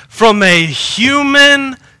merely from a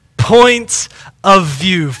human point of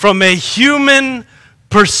view, from a human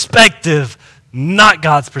perspective, not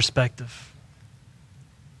God's perspective.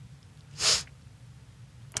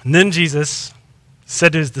 And then Jesus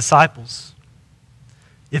said to his disciples,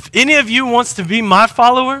 if any of you wants to be my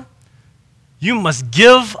follower, you must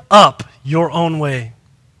give up your own way.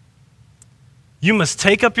 You must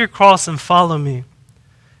take up your cross and follow me.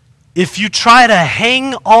 If you try to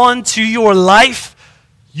hang on to your life,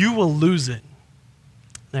 you will lose it.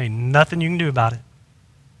 There ain't nothing you can do about it.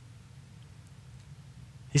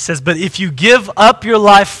 He says, but if you give up your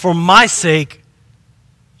life for my sake,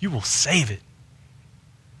 you will save it.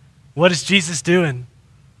 What is Jesus doing?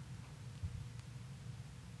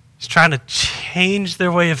 He's trying to change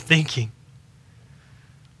their way of thinking.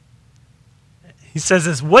 He says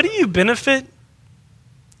this, what do you benefit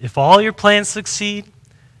if all your plans succeed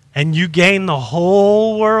and you gain the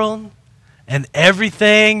whole world and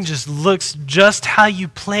everything just looks just how you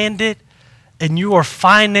planned it and you are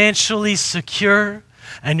financially secure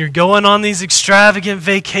and you're going on these extravagant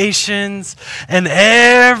vacations and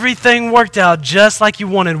everything worked out just like you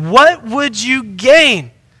wanted? What would you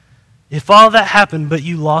gain if all that happened but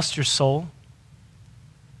you lost your soul?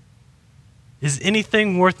 Is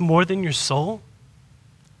anything worth more than your soul?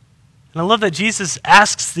 And I love that Jesus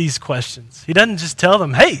asks these questions. He doesn't just tell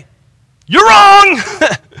them, hey, you're wrong.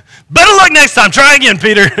 Better luck next time. Try again,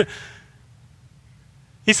 Peter.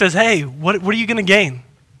 He says, hey, what are you going to gain?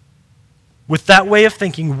 With that way of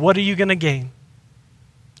thinking, what are you going to gain?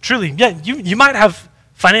 Truly, yeah, you might have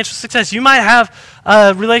financial success. You might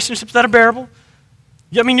have relationships that are bearable.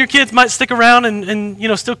 I mean, your kids might stick around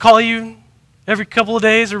and still call you every couple of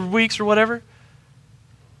days or weeks or whatever.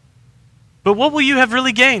 But what will you have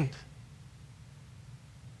really gained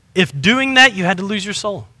if doing that you had to lose your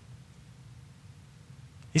soul?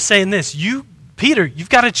 He's saying this, Peter, you've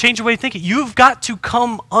got to change your way of thinking. You've got to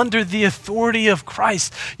come under the authority of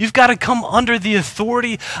Christ. You've got to come under the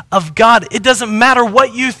authority of God. It doesn't matter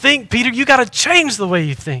what you think, Peter. You've got to change the way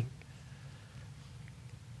you think.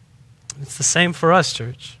 It's the same for us,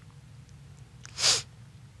 church.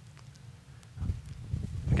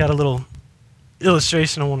 I got a little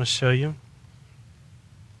illustration I want to show you.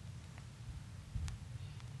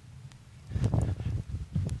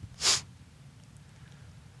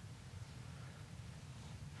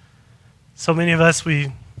 So many of us,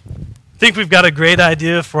 we think we've got a great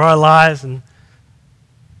idea for our lives and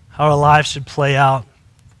how our lives should play out.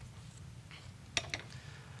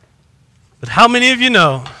 But how many of you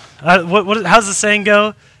know, how's the saying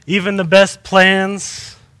go? Even the best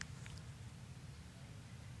plans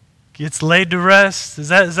gets laid to rest. Is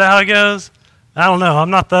that how it goes? I don't know. I'm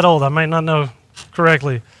not that old. I might not know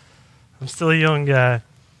correctly. I'm still a young guy.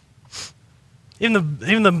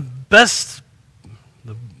 Even the best,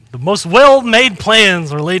 the most well-made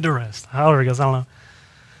plans are laid to rest. However it goes, I don't know.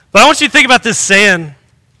 But I want you to think about this sand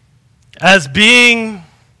as being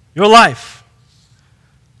your life.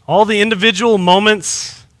 All the individual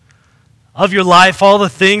moments of your life, all the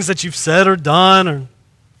things that you've said or done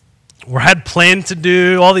or had planned to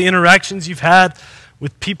do, all the interactions you've had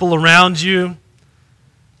with people around you,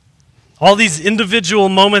 all these individual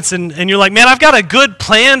moments, and you're like, man, I've got a good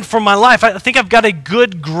plan for my life. I think I've got a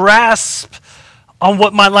good grasp on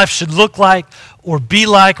what my life should look like or be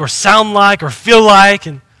like or sound like or feel like.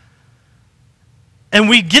 And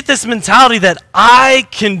we get this mentality that I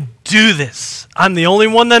can do this. I'm the only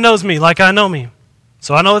one that knows me like I know me.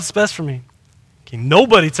 So I know what's best for me. Can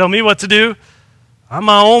nobody tell me what to do? I'm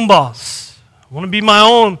my own boss. I want to be my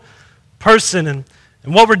own person. And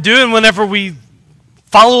what we're doing whenever we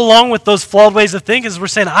follow along with those flawed ways of thinking is we're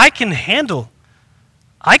saying, I can handle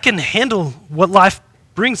what life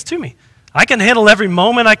brings to me. I can handle every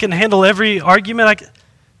moment. I can handle every argument.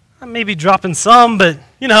 I may be dropping some, but,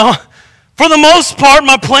 for the most part,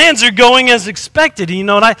 my plans are going as expected. And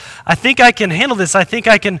I think I can handle this. I think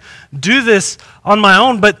I can do this on my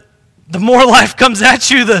own. But the more life comes at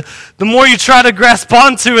you, the more you try to grasp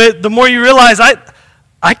onto it, the more you realize,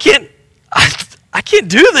 I can't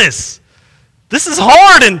do this. This is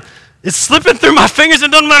hard, and it's slipping through my fingers. It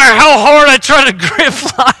doesn't matter how hard I try to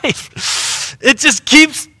grip life. It just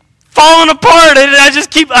keeps falling apart, and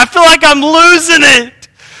I feel like I'm losing it.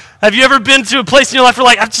 Have you ever been to a place in your life where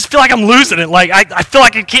I just feel like I'm losing it? I feel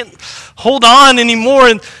like I can't hold on anymore,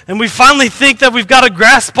 and we finally think that we've got a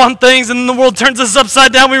grasp on things, and then the world turns us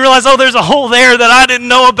upside down. We realize, there's a hole there that I didn't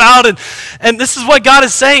know about, and this is what God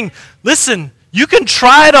is saying. Listen, you can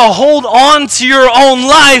try to hold on to your own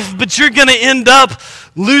life, but you're going to end up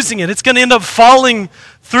losing it. It's going to end up falling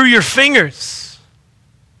through your fingers.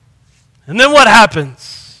 And then what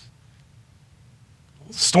happens?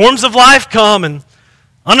 Storms of life come and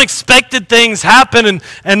unexpected things happen,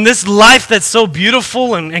 and this life that's so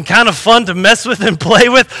beautiful and kind of fun to mess with and play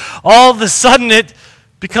with, all of a sudden it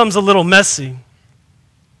becomes a little messy.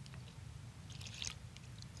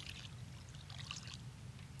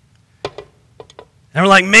 And we're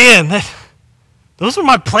like, man, those were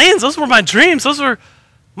my plans, those were my dreams, those were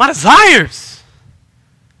my desires.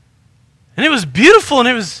 And it was beautiful, and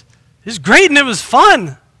it was great, and it was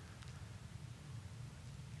fun.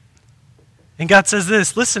 And God says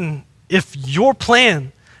this, listen, if your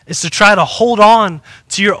plan is to try to hold on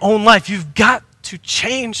to your own life, you've got to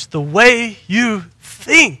change the way you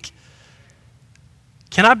think.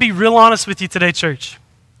 Can I be real honest with you today, church?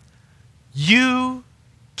 You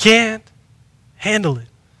can't handle it.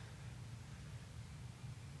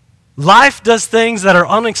 Life does things that are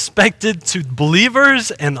unexpected to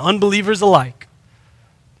believers and unbelievers alike.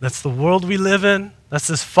 That's the world we live in. That's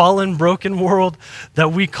this fallen, broken world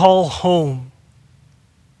that we call home.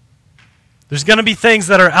 There's going to be things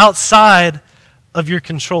that are outside of your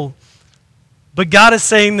control. But God is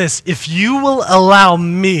saying this, if you will allow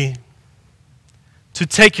me to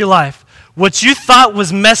take your life, what you thought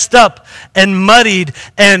was messed up and muddied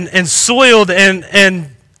and soiled and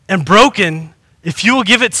broken, if you will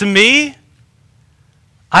give it to me,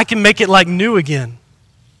 I can make it like new again.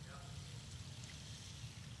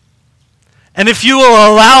 And if you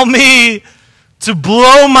will allow me to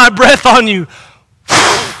blow my breath on you,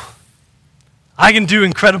 I can do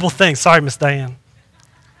incredible things. Sorry, Miss Diane.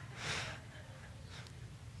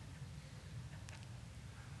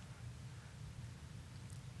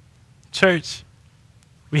 Church,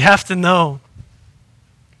 we have to know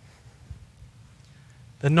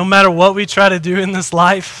that no matter what we try to do in this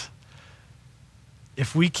life,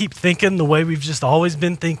 if we keep thinking the way we've just always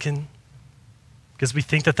been thinking, because we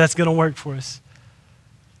think that that's going to work for us,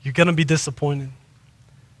 you're going to be disappointed.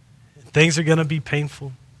 Things are going to be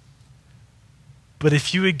painful. But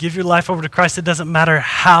if you would give your life over to Christ, it doesn't matter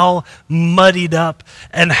how muddied up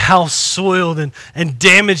and how soiled and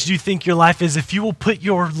damaged you think your life is. If you will put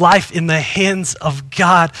your life in the hands of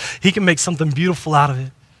God, He can make something beautiful out of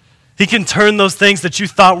it. He can turn those things that you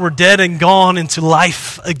thought were dead and gone into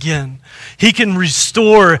life again. He can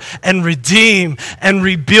restore and redeem and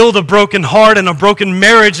rebuild a broken heart and a broken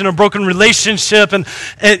marriage and a broken relationship. And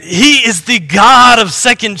He is the God of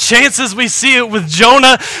second chances. We see it with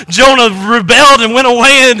Jonah. Jonah rebelled and went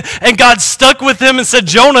away, and God stuck with him and said,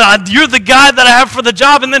 Jonah, you're the guy that I have for the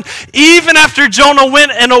job. And then even after Jonah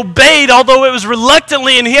went and obeyed, although it was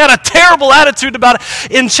reluctantly and he had a terrible attitude about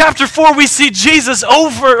it, in chapter 4 we see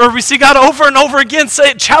we see God over and over again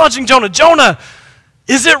challenging Jonah. Jonah,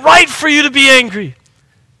 is it right for you to be angry?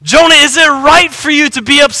 Jonah, is it right for you to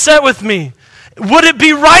be upset with me? Would it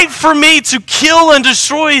be right for me to kill and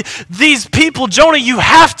destroy these people? Jonah, you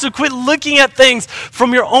have to quit looking at things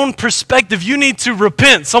from your own perspective. You need to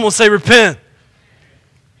repent. Someone say repent.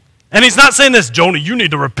 And he's not saying this, Jonah, you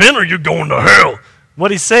need to repent or you're going to hell. What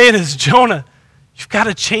he's saying is, Jonah, you've got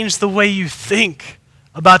to change the way you think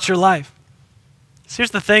about your life. So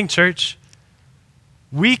here's the thing, church.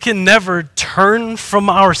 We can never turn from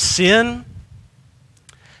our sin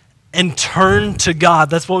and turn to God.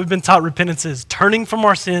 That's what we've been taught repentance is, turning from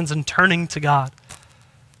our sins and turning to God.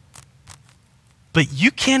 But you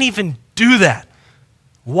can't even do that.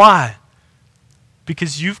 Why?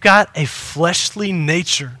 Because you've got a fleshly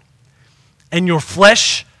nature, and your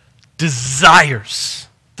flesh desires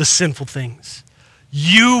the sinful things.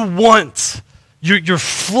 You want, your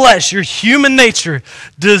flesh, your human nature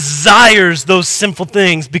desires those sinful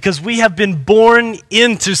things because we have been born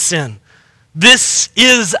into sin. This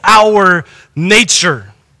is our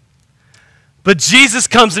nature. But Jesus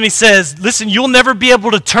comes and he says, listen, you'll never be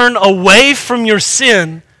able to turn away from your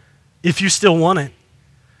sin if you still want it.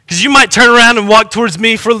 Because you might turn around and walk towards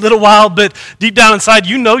me for a little while, but deep down inside,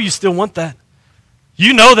 you know you still want that.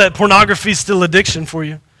 You know that pornography is still addiction for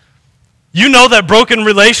you. You know that broken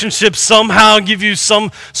relationships somehow give you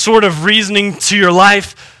some sort of reasoning to your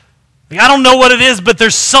life. I don't know what it is, but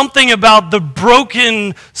there's something about the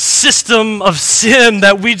broken system of sin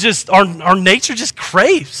that we just, our nature just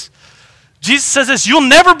craves. Jesus says this, you'll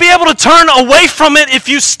never be able to turn away from it if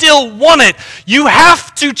you still want it. You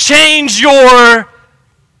have to change your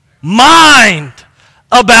mind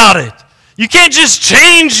about it. You can't just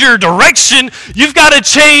change your direction. You've got to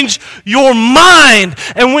change your mind.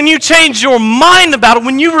 And when you change your mind about it,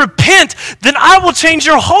 when you repent, then I will change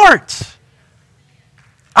your heart.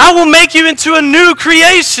 I will make you into a new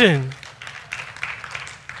creation.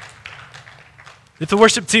 If the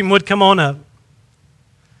worship team would come on up.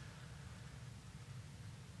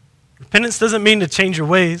 Repentance doesn't mean to change your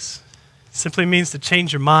ways. It simply means to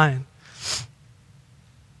change your mind.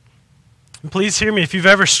 And please hear me, if you've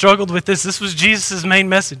ever struggled with this was Jesus' main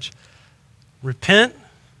message. Repent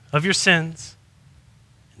of your sins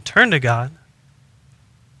and turn to God,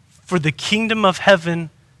 for the kingdom of heaven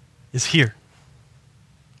is here.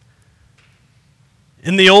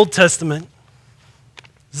 In the Old Testament,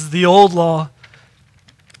 this is the old law,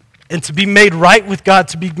 and to be made right with God,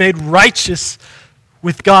 to be made righteous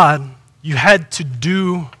with God, you had to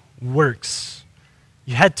do works.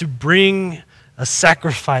 You had to bring a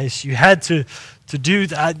sacrifice. You had to do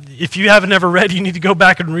that. If you haven't ever read, you need to go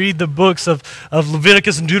back and read the books of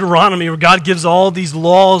Leviticus and Deuteronomy, where God gives all these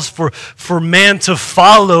laws for man to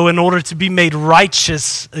follow in order to be made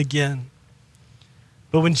righteous again.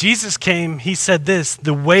 But when Jesus came, he said this,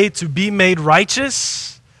 the way to be made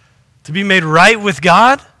righteous, to be made right with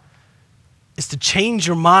God, is to change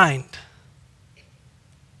your mind.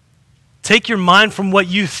 Take your mind from what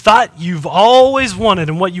you thought you've always wanted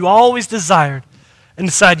and what you always desired and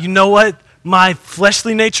decide, you know what? My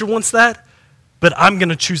fleshly nature wants that, but I'm going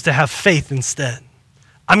to choose to have faith instead.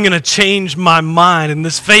 I'm going to change my mind. And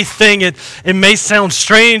this faith thing, it may sound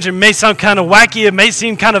strange, it may sound kind of wacky, it may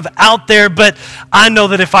seem kind of out there, but I know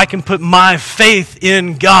that if I can put my faith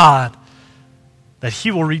in God, that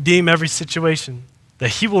he will redeem every situation, that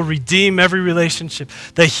he will redeem every relationship,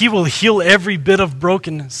 that he will heal every bit of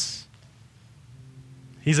brokenness.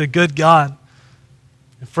 He's a good God.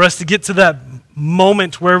 And for us to get to that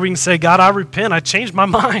moment where we can say, God, I repent, I changed my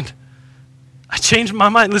mind. I changed my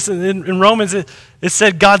mind. Listen, in Romans, it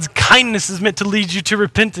said God's kindness is meant to lead you to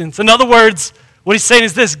repentance. In other words, what he's saying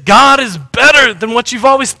is this, God is better than what you've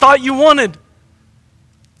always thought you wanted.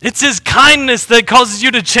 It's his kindness that causes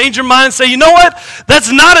you to change your mind and say, you know what?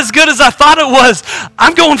 That's not as good as I thought it was.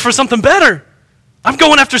 I'm going for something better. I'm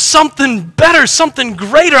going after something better, something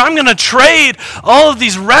greater. I'm going to trade all of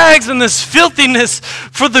these rags and this filthiness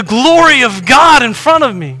for the glory of God in front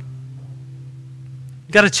of me.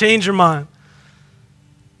 You've got to change your mind.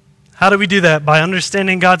 How do we do that? By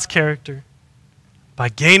understanding God's character, by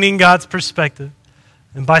gaining God's perspective,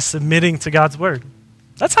 and by submitting to God's word.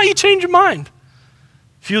 That's how you change your mind.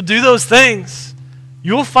 If you'll do those things,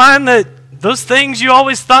 you'll find that those things you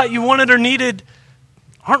always thought you wanted or needed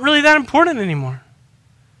aren't really that important anymore.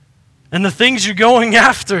 And the things you're going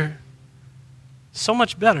after, so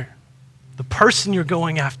much better. The person you're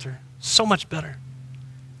going after, so much better.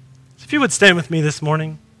 So if you would stand with me this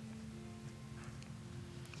morning.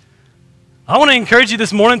 I want to encourage you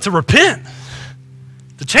this morning to repent,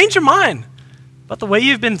 to change your mind about the way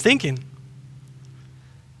you've been thinking.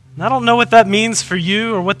 And I don't know what that means for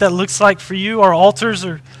you or what that looks like for you. Our altars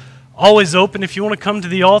are always open. If you want to come to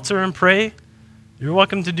the altar and pray, you're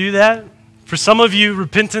welcome to do that. For some of you,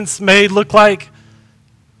 repentance may look like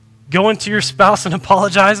going to your spouse and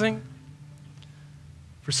apologizing.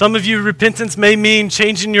 For some of you, repentance may mean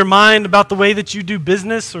changing your mind about the way that you do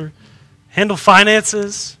business or handle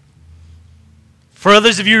finances. For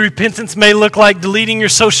others of you, repentance may look like deleting your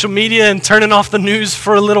social media and turning off the news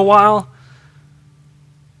for a little while.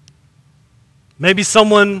 Maybe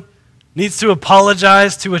someone needs to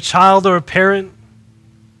apologize to a child or a parent.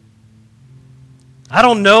 I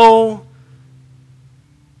don't know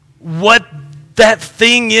what that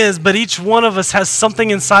thing is, but each one of us has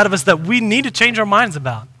something inside of us that we need to change our minds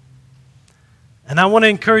about. And I want to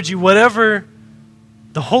encourage you, whatever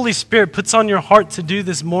the Holy Spirit puts on your heart to do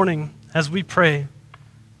this morning as we pray,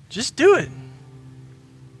 just do it.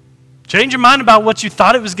 Change your mind about what you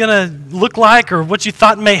thought it was going to look like or what you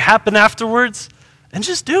thought may happen afterwards, and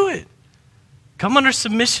just do it. Come under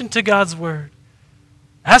submission to God's word.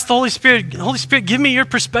 Ask the Holy Spirit, give me your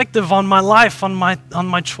perspective on my life, on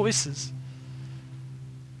my choices.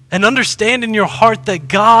 And understand in your heart that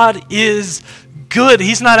God is good.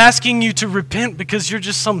 He's not asking you to repent because you're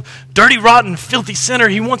just some dirty, rotten, filthy sinner.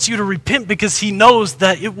 He wants you to repent because he knows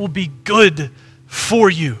that it will be good for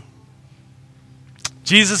you.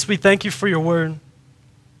 Jesus, we thank you for your word. And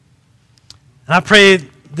I pray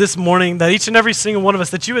this morning that each and every single one of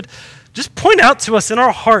us, that you would just point out to us in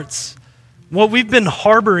our hearts what we've been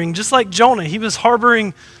harboring, just like Jonah. He was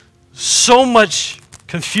harboring so much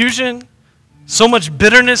confusion, so much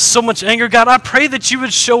bitterness, so much anger. God, I pray that you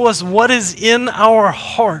would show us what is in our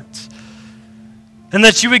heart and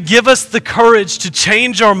that you would give us the courage to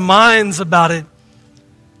change our minds about it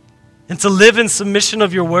and to live in submission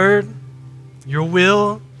of your word, your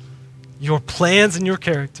will, your plans, and your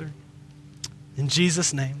character. In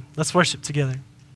Jesus' name, let's worship together.